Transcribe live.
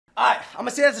Alright, I'm gonna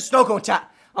say that's a snow cone, chat.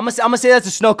 I'm gonna say that's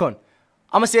a snow cone.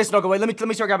 I'm gonna say it's snow cone. Wait, let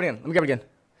me start grabbing it again. Let me grab it again.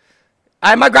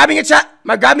 Alright, am I grabbing it, chat?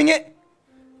 Am I grabbing it?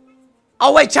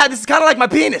 Oh wait, chat, this is kinda like my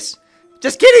penis.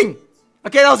 Just kidding.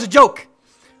 Okay, that was a joke.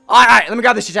 Alright, let me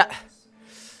grab this shit, chat.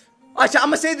 Alright, chat, I'm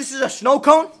gonna say this is a snow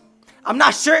cone. I'm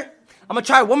not sure. I'm gonna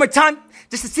try it one more time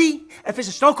just to see if it's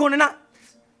a snow cone or not.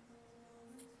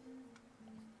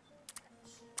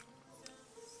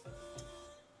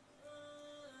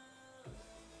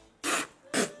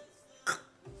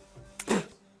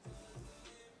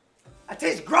 That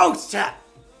tastes gross, chat.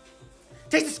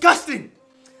 Tastes disgusting.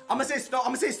 I'm gonna say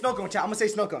snow cone, chat. I'm gonna say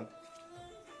snow cone.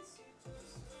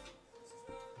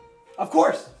 Of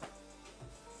course.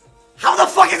 How the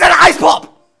fuck is that an ice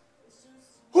pop?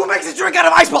 Who makes a drink out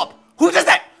of ice pop? Who does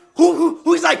that?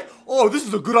 Who's like, oh, this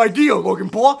is a good idea, Logan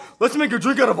Paul. Let's make a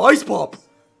drink out of ice pop.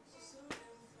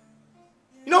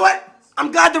 You know what?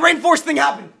 I'm glad the rainforest thing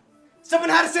happened. Someone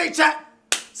had to say it, chat.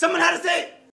 Someone had to say it.